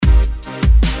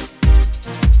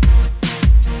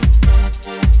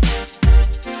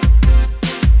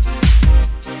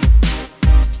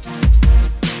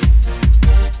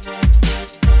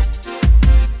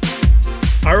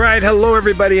right, hello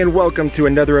everybody, and welcome to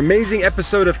another amazing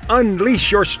episode of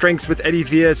Unleash Your Strengths with Eddie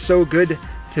Villa. So good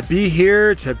to be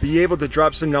here, to be able to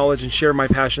drop some knowledge and share my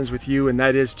passions with you, and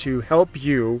that is to help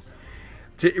you,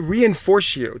 to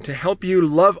reinforce you, to help you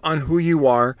love on who you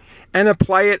are and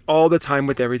apply it all the time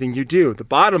with everything you do. The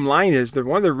bottom line is that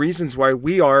one of the reasons why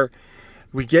we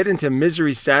get into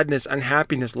misery, sadness,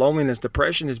 unhappiness, loneliness,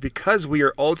 depression is because we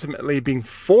are ultimately being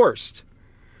forced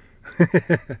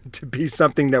to be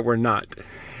something that we're not,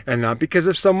 and not because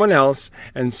of someone else,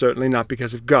 and certainly not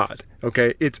because of God.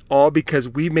 Okay, it's all because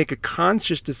we make a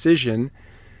conscious decision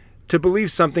to believe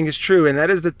something is true, and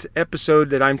that is the episode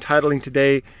that I'm titling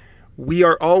today, We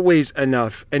Are Always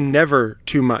Enough and Never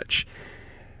Too Much.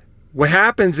 What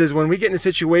happens is when we get into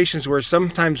situations where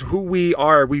sometimes who we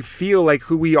are, we feel like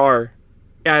who we are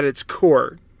at its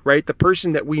core, right? The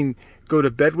person that we go to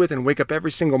bed with and wake up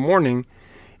every single morning,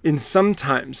 and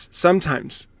sometimes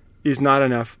is not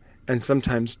enough, and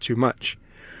sometimes too much.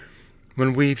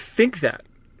 When we think that,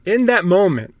 in that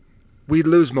moment, we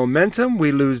lose momentum,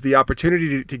 we lose the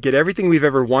opportunity to get everything we've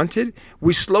ever wanted,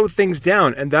 we slow things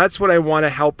down, and that's what I want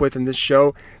to help with in this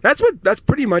show. That's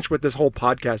pretty much what this whole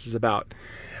podcast is about.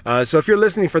 So if you're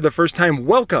listening for the first time,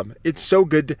 welcome. It's so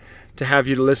good to have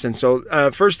you to listen. So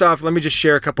first off, let me just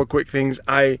share a couple of quick things.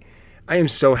 I am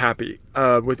so happy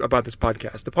about this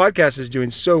podcast. The podcast is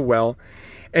doing so well.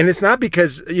 And it's not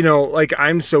because, like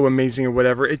I'm so amazing or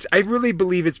whatever. I really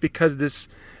believe it's because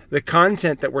the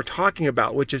content that we're talking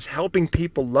about, which is helping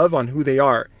people love on who they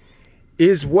are,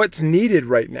 is what's needed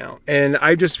right now. And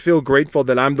I just feel grateful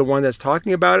that I'm the one that's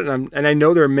talking about it. And I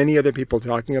know there are many other people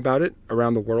talking about it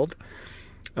around the world.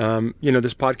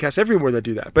 There's podcasts everywhere that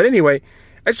do that. But anyway,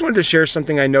 I just wanted to share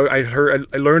something I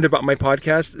learned about my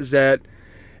podcast is that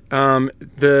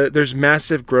there's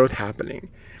massive growth happening.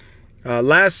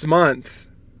 Last month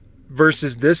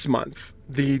versus this month,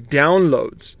 the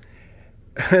downloads,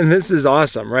 and this is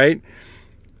awesome, right?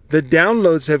 The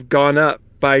downloads have gone up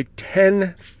by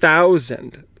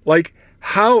 10,000. Like,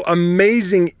 how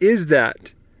amazing is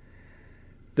that?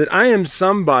 That I am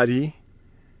somebody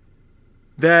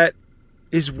that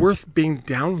is worth being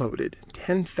downloaded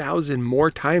 10,000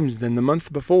 more times than the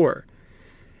month before.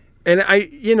 And I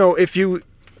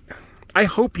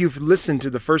hope you've listened to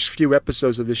the first few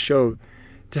episodes of this show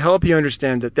to help you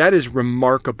understand that is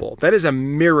remarkable. That is a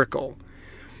miracle.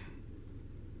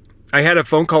 I had a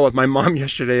phone call with my mom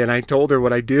yesterday, and I told her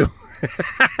what I do.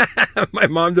 My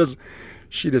mom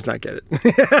she does not get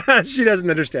it. She doesn't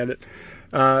understand it.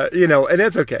 And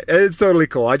that's okay. It's totally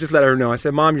cool. I just let her know. I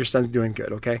said, Mom, your son's doing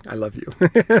good. Okay. I love you.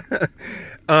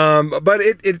 But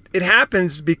it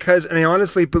happens because, and I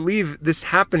honestly believe this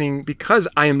happening because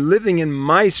I am living in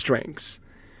my strengths,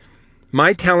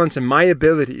 my talents, and my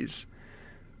abilities.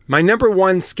 My number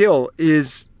one skill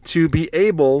is to be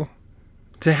able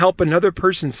to help another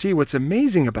person see what's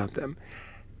amazing about them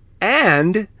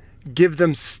and give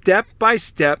them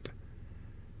step-by-step,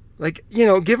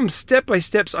 give them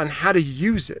step-by-steps on how to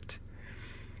use it.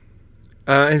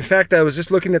 In fact, I was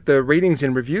just looking at the ratings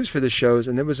and reviews for the shows,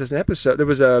 and there was a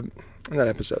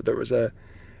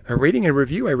rating and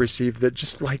review I received that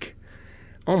just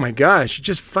oh my gosh, it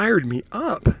just fired me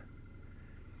up.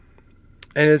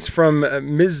 And it's from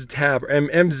Ms. Tab,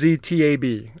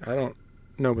 MZTAB. I don't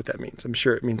know what that means. I'm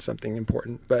sure it means something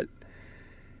important, but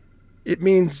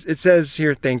it says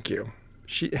here, thank you.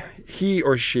 He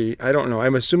or she, I don't know.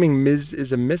 I'm assuming Ms.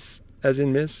 is a miss, as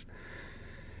in miss.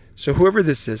 So whoever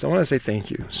this is, I want to say thank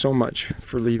you so much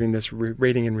for leaving this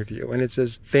rating and review. And it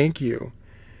says, thank you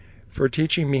for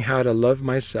teaching me how to love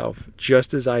myself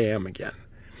just as I am again.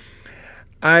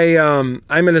 I'm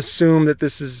going to assume that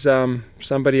this is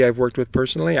somebody I've worked with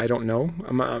personally. I don't know.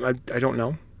 I don't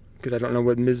know because I don't know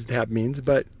what Ms. Tab means,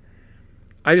 but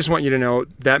I just want you to know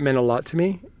that meant a lot to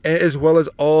me, as well as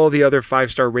all the other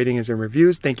 5-star ratings and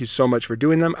reviews. Thank you so much for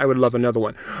doing them. I would love another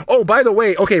one. Oh, by the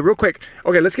way, okay, real quick.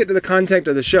 Okay, let's get to the content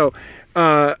of the show.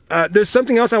 There's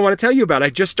something else I want to tell you about. I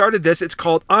just started this. It's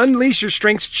called Unleash Your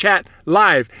Strengths Chat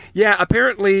Live. Yeah,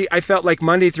 apparently I felt like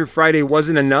Monday through Friday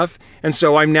wasn't enough, and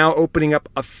so I'm now opening up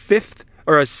a 6th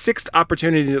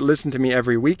opportunity to listen to me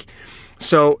every week.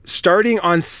 So starting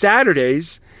on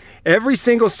Saturdays, every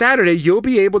single Saturday, you'll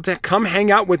be able to come hang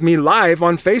out with me live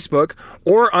on Facebook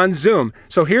or on Zoom.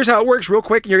 So here's how it works real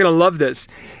quick. You're going to love this.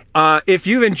 If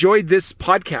you've enjoyed this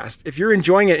podcast, if you're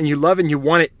enjoying it and you love it and you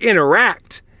want to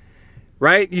interact,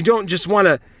 right? You don't just want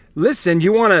to listen.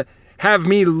 You want to have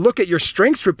me look at your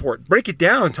strengths report, break it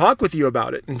down, talk with you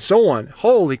about it, and so on.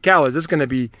 Holy cow, is this going to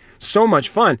be so much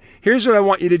fun. Here's what I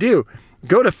want you to do.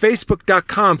 Go to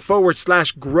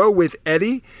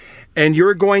facebook.com/growwithEddie And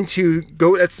you're going to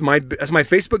go, that's my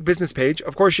Facebook business page.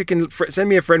 Of course, you can send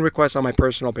me a friend request on my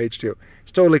personal page too.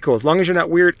 It's totally cool. As long as you're not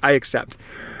weird, I accept.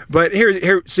 But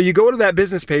here, so you go to that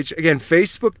business page, again,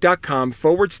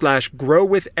 facebook.com/grow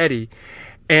with Eddie.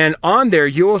 And on there,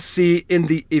 you'll see in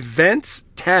the events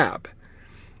tab,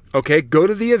 okay, go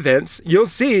to the events. You'll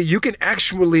see you can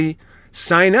actually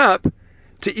sign up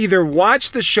to either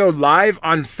watch the show live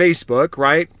on Facebook,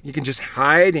 right? You can just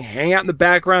hide and hang out in the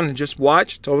background and just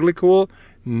watch. Totally cool.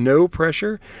 No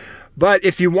pressure. But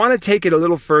if you want to take it a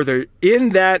little further, in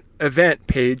that event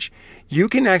page, you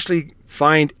can actually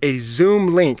find a Zoom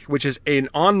link, which is an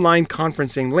online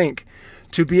conferencing link,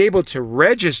 to be able to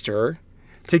register,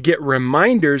 to get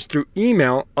reminders through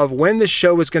email of when the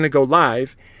show is going to go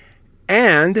live,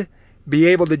 and be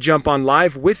able to jump on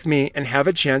live with me and have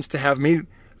a chance to have me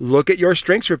look at your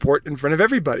strengths report in front of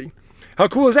everybody. How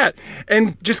cool is that?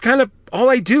 And just kind of all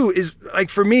I do is, like,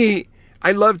 for me,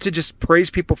 I love to just praise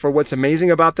people for what's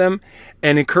amazing about them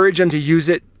and encourage them to use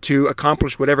it to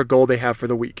accomplish whatever goal they have for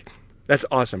the week. That's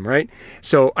awesome, right?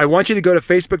 So I want you to go to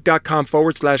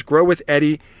facebook.com/grow with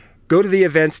Eddie, go to the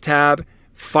events tab,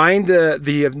 find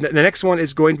the next one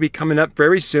is going to be coming up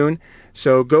very soon.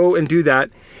 So go and do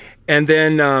that. And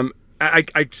then, I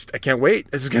can't wait.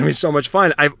 This is going to be so much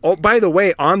fun. By the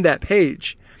way, on that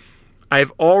page, I've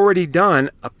already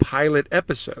done a pilot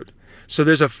episode. So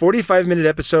there's a 45-minute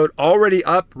episode already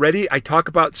up, ready. I talk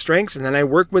about strengths, and then I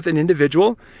work with an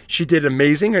individual. She did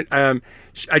amazing. I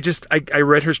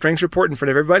read her strengths report in front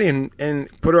of everybody and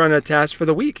put her on a task for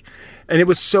the week. And it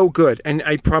was so good. And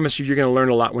I promise you're going to learn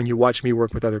a lot when you watch me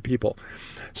work with other people.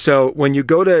 So when you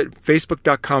go to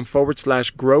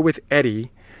facebook.com/grow with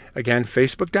Eddie, again,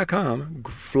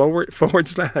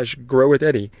 facebook.com/grow with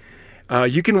Eddie.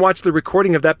 You can watch the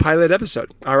recording of that pilot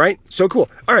episode. All right. So cool.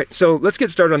 All right. So let's get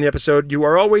started on the episode. We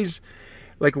are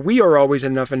always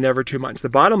enough and never too much. The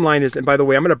bottom line is, and by the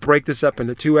way, I'm going to break this up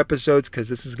into 2 episodes because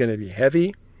this is going to be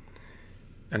heavy.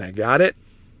 And I got it.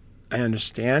 I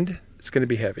understand. It's going to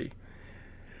be heavy.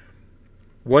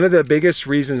 One of the biggest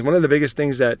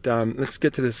things that, let's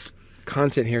get to this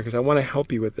content here because I want to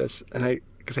help you with this. And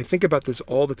because I think about this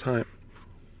all the time.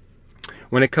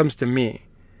 When it comes to me,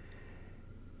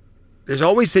 there's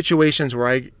always situations where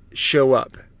I show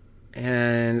up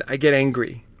and I get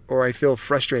angry or I feel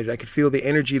frustrated. I can feel the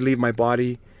energy leave my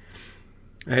body.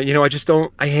 I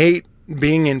hate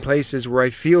being in places where I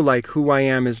feel like who I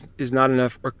am is not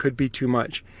enough or could be too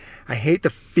much. I hate the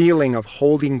feeling of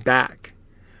holding back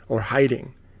or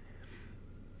hiding.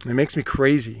 It makes me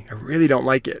crazy. I really don't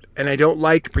like it. And I don't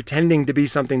like pretending to be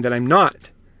something that I'm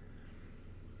not.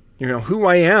 Who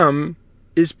I am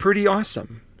is pretty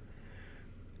awesome.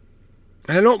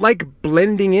 And I don't like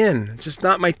blending in. It's just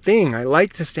not my thing. I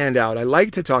like to stand out. I like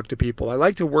to talk to people. I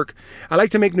like to work. I like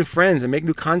to make new friends and make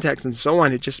new contacts and so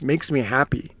on. It just makes me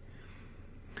happy.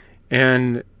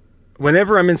 And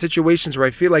whenever I'm in situations where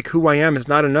I feel like who I am is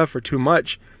not enough or too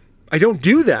much, I don't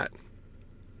do that.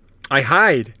 I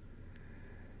hide.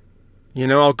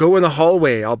 I'll go in the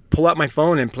hallway. I'll pull out my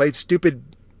phone and play stupid,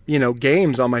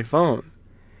 games on my phone.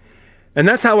 And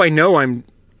that's how I know I'm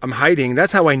hiding.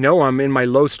 That's how I know I'm in my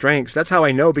low strengths. That's how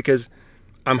I know, because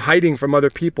I'm hiding from other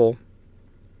people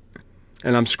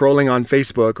and I'm scrolling on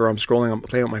Facebook or I'm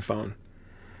playing on my phone.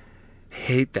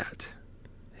 Hate that.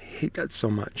 Hate that so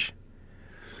much.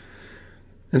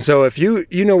 And so if you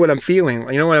know what I'm feeling,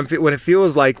 what it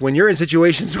feels like when you're in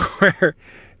situations where,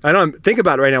 think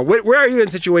about it right now. Where are you in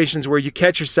situations where you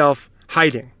catch yourself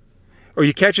hiding, or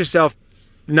you catch yourself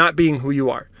not being who you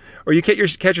are, or you catch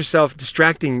yourself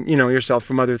distracting, yourself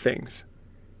from other things?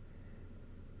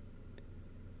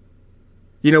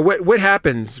 What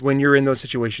happens when you're in those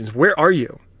situations? Where are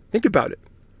you? Think about it.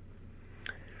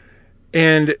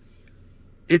 And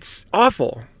it's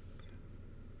awful.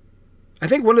 I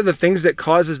think one of the things that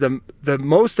causes the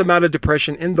most amount of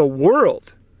depression in the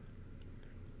world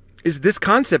is this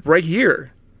concept right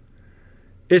here,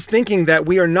 is thinking that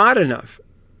we are not enough,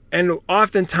 and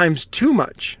oftentimes too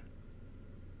much,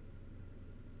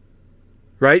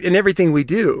 right? In everything we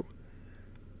do.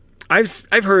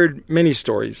 I've heard many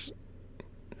stories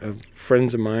of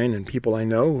friends of mine and people I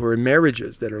know who are in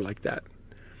marriages that are like that,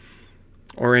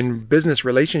 or in business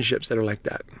relationships that are like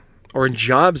that, or in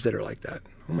jobs that are like that.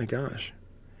 Oh my gosh.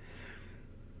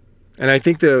 And I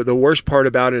think the worst part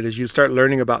about it is you start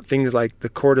learning about things like the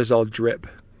cortisol drip.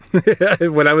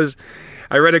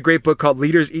 I read a great book called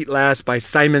Leaders Eat Last by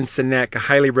Simon Sinek. I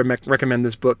highly recommend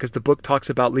this book because the book talks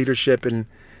about leadership in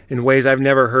ways I've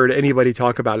never heard anybody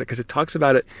talk about it, because he talks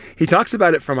about it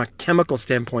from a chemical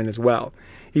standpoint as well.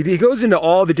 He goes into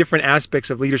all the different aspects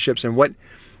of leaderships and what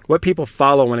people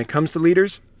follow when it comes to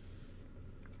leaders.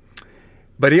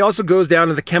 But he also goes down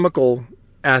to the chemical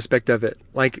aspect of it,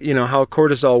 like, how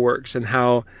cortisol works and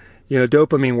how,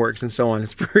 dopamine works and so on.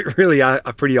 It's really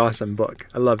a pretty awesome book.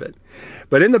 I love it.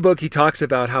 But in the book, he talks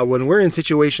about how when we're in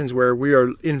situations where we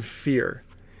are in fear,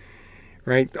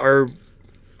 right, our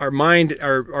mind,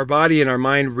 our body and our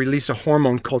mind release a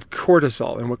hormone called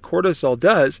cortisol. And what cortisol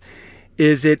does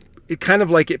is it kind of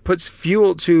like it puts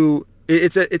fuel to,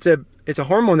 it's a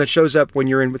hormone that shows up when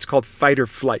you're in what's called fight or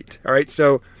flight. All right.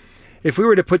 So if we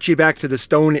were to put you back to that's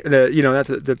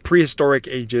the prehistoric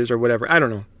ages or whatever, I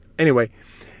don't know. Anyway,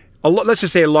 let's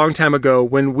just say a long time ago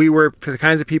when we were the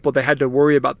kinds of people that had to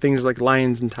worry about things like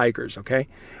lions and tigers, okay,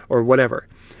 or whatever.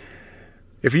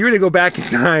 If you were to go back in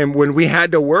time when we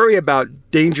had to worry about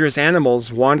dangerous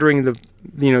animals wandering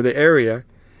the area,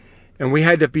 and we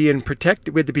had to be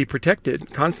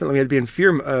protected constantly. We had to be in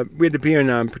fear. We had to be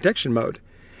in protection mode.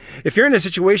 If you're in a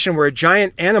situation where a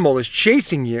giant animal is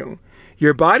chasing you,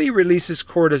 your body releases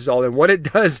cortisol, and what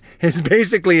it does is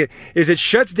basically it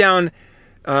shuts down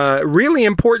really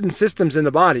important systems in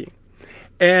the body,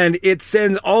 and it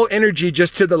sends all energy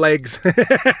just to the legs.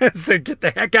 So get the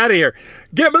heck out of here,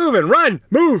 get moving, run,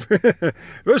 move.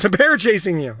 There's a bear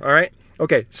chasing you. All right,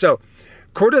 okay. So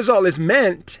cortisol is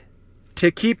meant to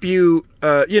keep you,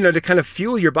 to kind of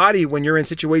fuel your body when you're in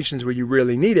situations where you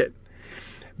really need it.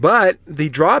 But the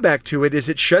drawback to it is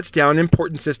it shuts down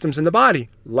important systems in the body.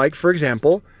 Like, for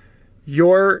example,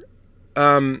 your,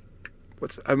 not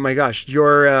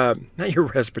your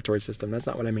respiratory system. That's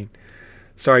not what I mean.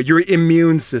 Sorry, your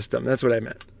immune system. That's what I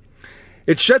meant.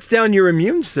 It shuts down your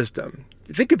immune system.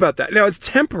 Think about that. Now, it's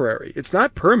temporary. It's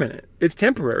not permanent. It's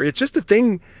temporary. It's just a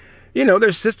thing.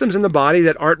 There's systems in the body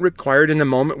that aren't required in the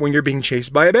moment when you're being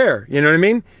chased by a bear. You know what I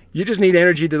mean? You just need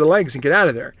energy to the legs and get out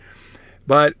of there.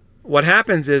 But what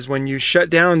happens is when you shut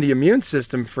down the immune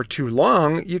system for too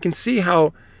long, you can see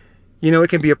how, it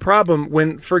can be a problem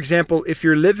when, for example, if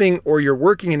you're living or you're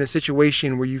working in a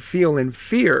situation where you feel in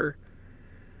fear,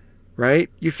 right?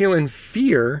 You feel in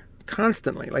fear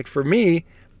constantly. Like for me,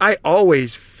 I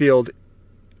was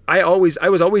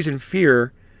always in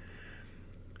fear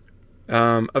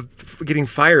of getting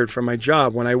fired from my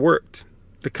job when I worked.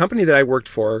 The company that I worked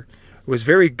for was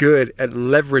very good at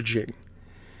leveraging.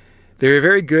 They were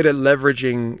very good at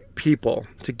leveraging people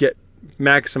to get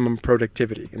maximum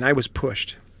productivity. And I was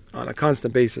pushed on a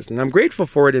constant basis. And I'm grateful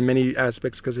for it in many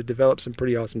aspects because it developed some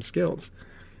pretty awesome skills.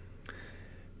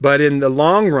 But in the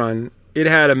long run, it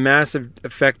had a massive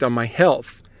effect on my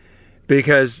health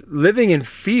because living in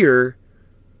fear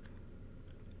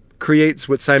creates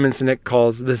what Simon Sinek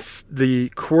calls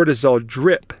the cortisol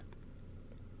drip,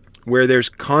 where there's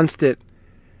constant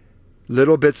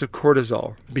little bits of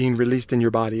cortisol being released in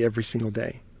your body every single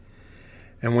day.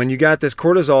 And when you got this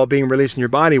cortisol being released in your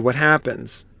body, what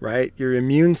happens, right? Your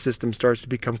immune system starts to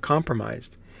become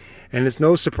compromised. And it's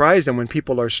no surprise that when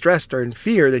people are stressed or in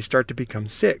fear, they start to become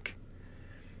sick.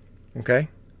 Okay?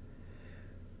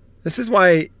 This is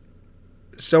why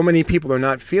so many people are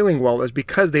not feeling well, is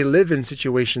because they live in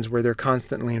situations where they're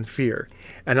constantly in fear.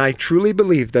 And I truly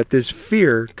believe that this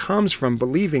fear comes from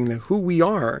believing that who we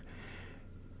are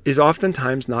is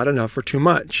oftentimes not enough or too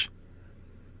much.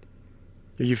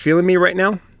 Are you feeling me right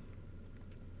now?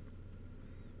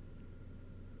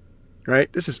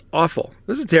 Right? This is awful.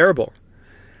 This is terrible.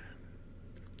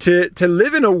 To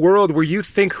live in a world where you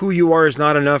think who you are is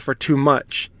not enough or too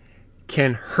much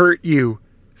can hurt you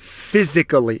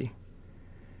physically.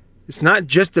 It's not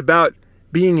just about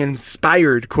being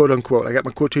inspired, quote unquote. I got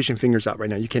my quotation fingers out right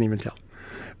now. You can't even tell.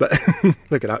 But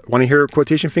look at it. Want to hear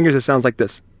quotation fingers? It sounds like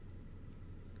this.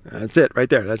 That's it right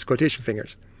there. That's quotation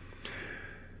fingers.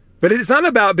 But it's not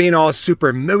about being all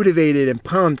super motivated and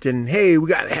pumped and, hey, we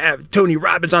got to have Tony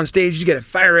Robbins on stage. You got to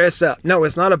fire us up. No,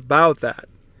 it's not about that.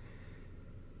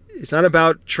 It's not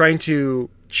about trying to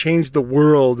change the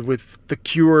world with the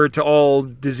cure to all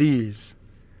disease.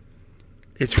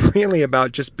 It's really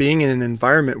about just being in an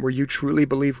environment where you truly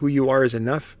believe who you are is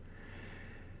enough.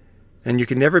 And you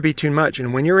can never be too much.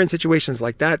 And when you're in situations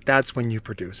like that, that's when you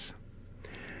produce.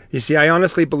 You see, I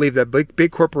honestly believe that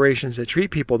big corporations that treat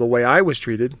people the way I was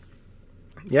treated,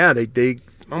 yeah, they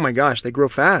oh my gosh, they grow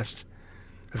fast.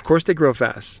 Of course they grow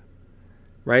fast,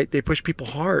 right? They push people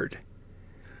hard.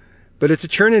 But it's a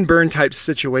churn and burn type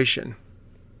situation.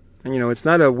 And, it's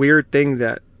not a weird thing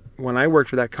that when I worked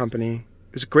for that company,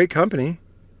 it was a great company,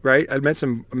 right? I met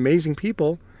some amazing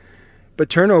people, but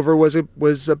turnover was a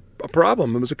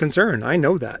problem. It was a concern. I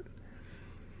know that.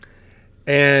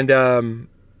 And,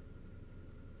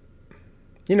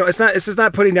 it's just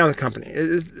not putting down the company.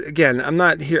 Again, I'm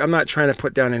not trying to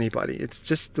put down anybody. It's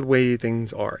just the way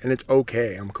things are. And it's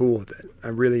okay. I'm cool with it. I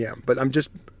really am. But I'm just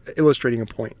illustrating a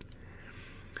point.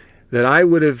 that I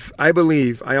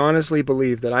honestly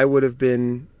believe that I would have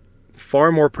been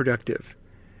far more productive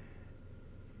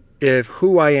if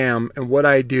who I am and what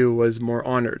I do was more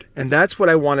honored. And that's what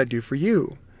I want to do for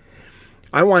you.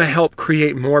 I want to help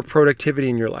create more productivity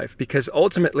in your life, because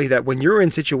ultimately that when you're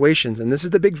in situations, and this is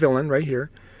the big villain right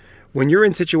here, when you're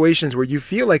in situations where you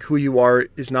feel like who you are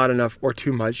is not enough or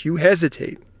too much, you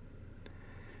hesitate.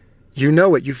 You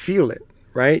know it, you feel it,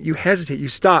 right? You hesitate, you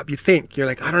stop, you think, you're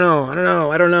like, I don't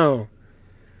know.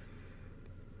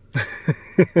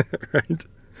 Right?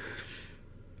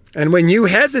 And when you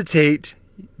hesitate,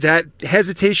 that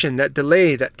hesitation, that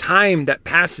delay, that time that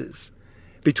passes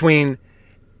between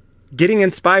getting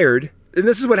inspired, and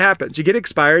this is what happens. You get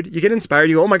inspired,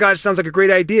 you go, oh my gosh, sounds like a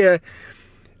great idea.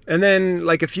 And then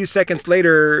like a few seconds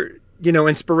later,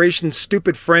 inspiration's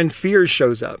stupid friend fear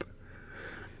shows up.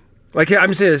 Like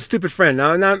I'm saying a stupid friend.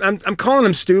 Now I'm calling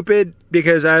him stupid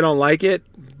because I don't like it,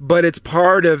 but it's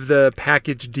part of the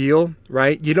package deal,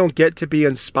 right? You don't get to be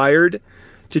inspired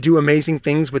to do amazing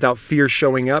things without fear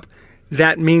showing up.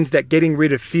 That means that getting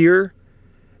rid of fear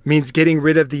means getting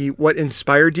rid of what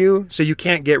inspired you. So you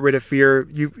can't get rid of fear.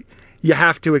 You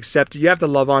have to accept it. You have to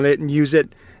love on it and use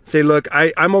it. Say, look,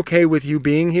 I'm okay with you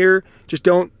being here. Just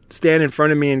don't stand in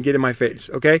front of me and get in my face,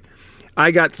 okay?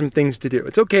 I got some things to do.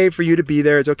 It's okay for you to be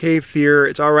there. It's okay, fear.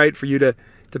 It's all right for you to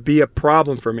be a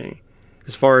problem for me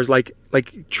as far as like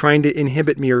trying to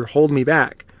inhibit me or hold me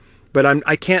back. But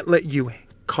I can't let you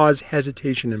cause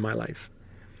hesitation in my life.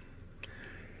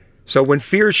 So when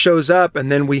fear shows up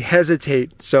and then we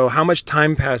hesitate, so how much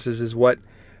time passes is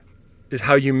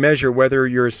how you measure whether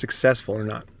you're successful or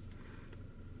not.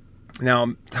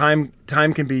 Now, time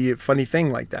can be a funny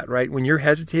thing like that, right? When you're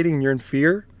hesitating and you're in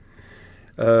fear,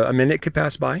 a minute could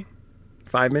pass by,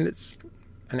 5 minutes,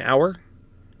 an hour,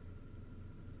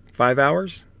 5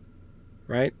 hours,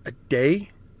 right? A day,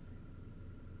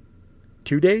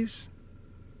 2 days,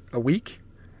 a week,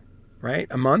 right?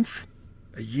 A month,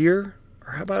 a year,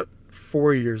 or how about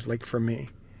 4 years, like for me?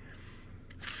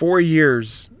 4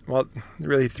 years, well,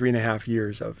 really 3.5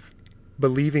 years of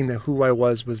believing that who I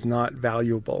was not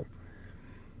valuable.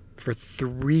 For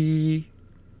 3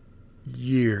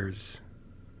 years,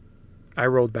 I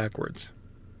rolled backwards.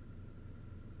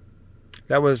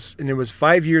 It was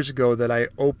 5 years ago that I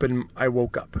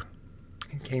woke up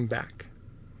and came back.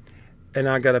 And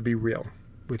I gotta be real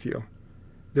with you.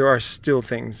 There are still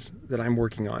things that I'm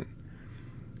working on.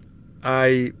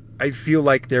 I feel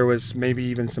like there was maybe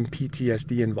even some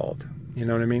PTSD involved. You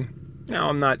know what I mean? Now,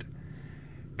 I'm not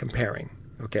comparing.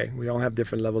 Okay, we all have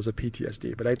different levels of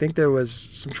PTSD, but I think there was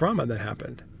some trauma that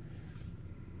happened.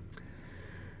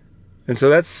 And so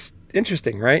that's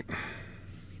interesting, right?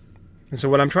 And so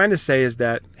what I'm trying to say is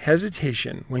that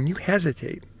hesitation, when you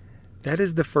hesitate, that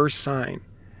is the first sign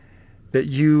that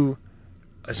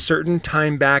a certain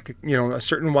time back, a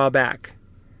certain while back,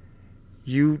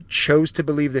 you chose to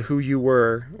believe that who you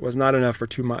were was not enough or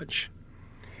too much.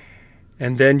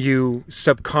 And then you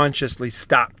subconsciously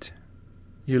stopped.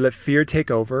 You let fear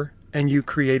take over and you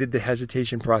created the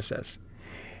hesitation process.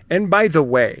 And by the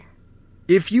way,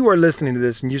 if you are listening to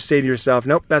this and you say to yourself,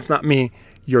 nope, that's not me,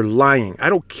 you're lying. I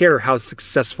don't care how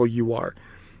successful you are.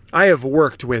 I have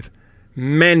worked with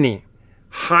many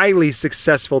highly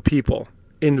successful people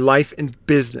in life and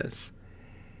business,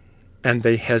 and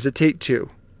they hesitate too.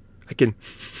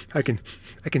 I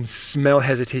can smell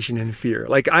hesitation and fear.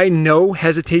 Like I know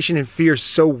hesitation and fear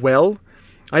so well.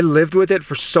 I lived with it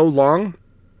for so long.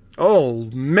 Oh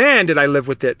man, did I live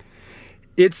with it.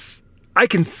 I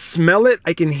can smell it.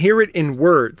 I can hear it in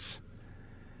words.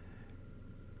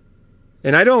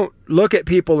 And I don't look at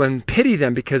people and pity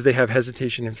them because they have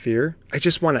hesitation and fear. I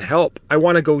just want to help. I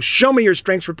want to go, show me your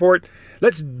strengths report.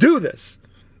 Let's do this.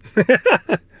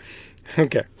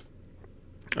 Okay.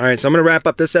 All right, so I'm going to wrap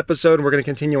up this episode, and we're going to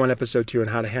continue on episode 2 on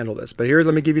how to handle this. But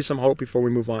let me give you some hope before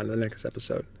we move on to the next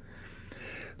episode.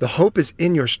 The hope is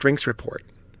in your strengths report.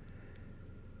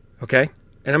 Okay?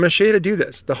 And I'm going to show you how to do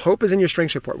this. The hope is in your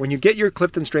strengths report. When you get your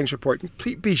Clifton Strengths Report,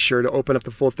 please be sure to open up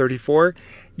the full 34.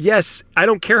 Yes, I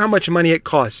don't care how much money it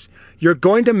costs. You're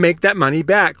going to make that money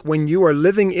back when you are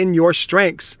living in your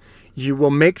strengths. You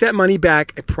will make that money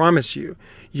back, I promise you.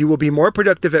 You will be more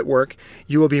productive at work.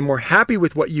 You will be more happy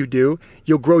with what you do.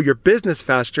 You'll grow your business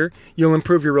faster. You'll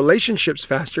improve your relationships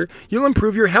faster. You'll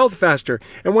improve your health faster.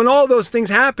 And when all those things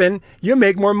happen, you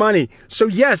make more money. So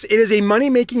yes, it is a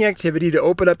money-making activity to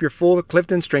open up your full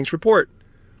Clifton Strengths Report.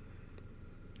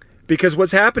 Because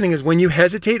what's happening is when you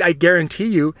hesitate, I guarantee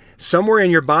you, somewhere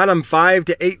in your bottom 5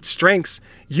 to 8 strengths,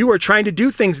 you are trying to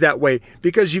do things that way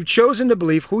because you've chosen to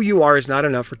believe who you are is not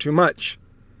enough or too much.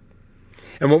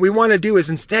 And what we want to do is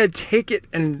instead take it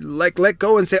and let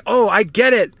go and say, oh, I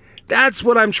get it. That's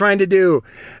what I'm trying to do.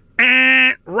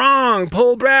 Wrong.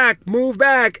 Pull back. Move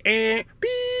back. Beep,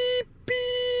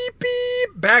 beep, beep.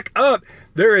 Back up.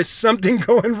 There is something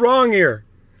going wrong here.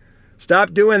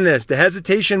 Stop doing this. The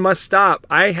hesitation must stop.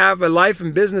 I have a life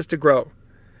and business to grow.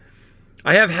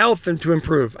 I have health to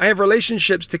improve. I have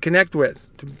relationships to connect with,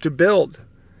 to build.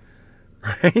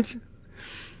 Right?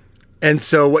 And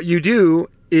so what you do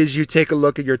is you take a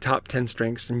look at your top 10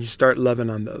 strengths and you start loving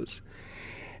on those.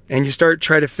 And you start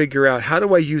trying to figure out, how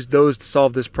do I use those to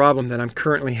solve this problem that I'm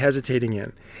currently hesitating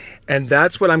in? And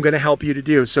that's what I'm going to help you to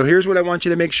do. So here's what I want you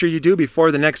to make sure you do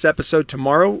before the next episode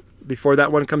tomorrow, before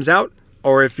that one comes out,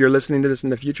 or if you're listening to this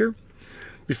in the future.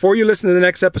 Before you listen to the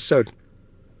next episode,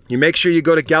 you make sure you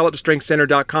go to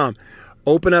GallupStrengthsCenter.com.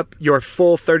 Open up your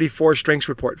full 34 strengths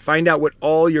report. Find out what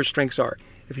all your strengths are.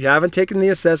 If you haven't taken the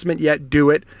assessment yet, do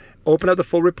it. Open up the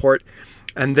full report.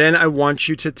 And then I want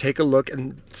you to take a look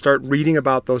and start reading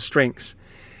about those strengths.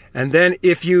 And then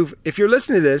if you're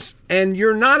listening to this and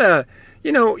you're not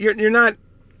you're not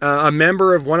a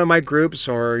member of one of my groups,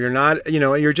 or you're not,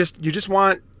 you just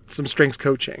want some strengths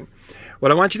coaching,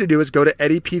 what I want you to do is go to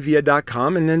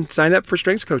eddiepvia.com and then sign up for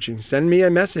strengths coaching. Send me a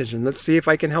message and let's see if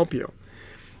I can help you.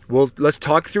 Let's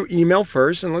talk through email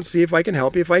first and let's see if I can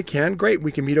help you. If I can, great,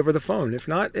 we can meet over the phone. If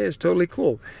not, it's totally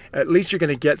cool. At least you're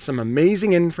going to get some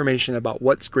amazing information about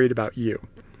what's great about you.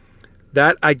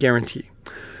 That I guarantee.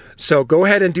 So go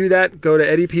ahead and do that. Go to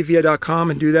eddiepvia.com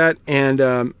and do that.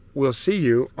 And we'll see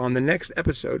you on the next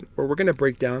episode where we're going to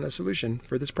break down a solution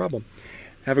for this problem.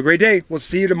 Have a great day. We'll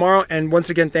see you tomorrow. And once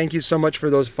again, thank you so much for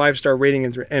those 5-star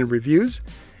ratings and reviews.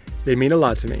 They mean a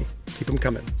lot to me. Keep them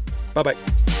coming. Bye-bye.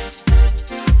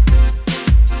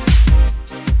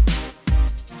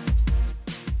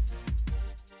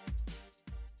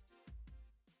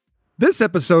 This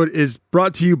episode is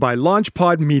brought to you by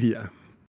LaunchPod Media.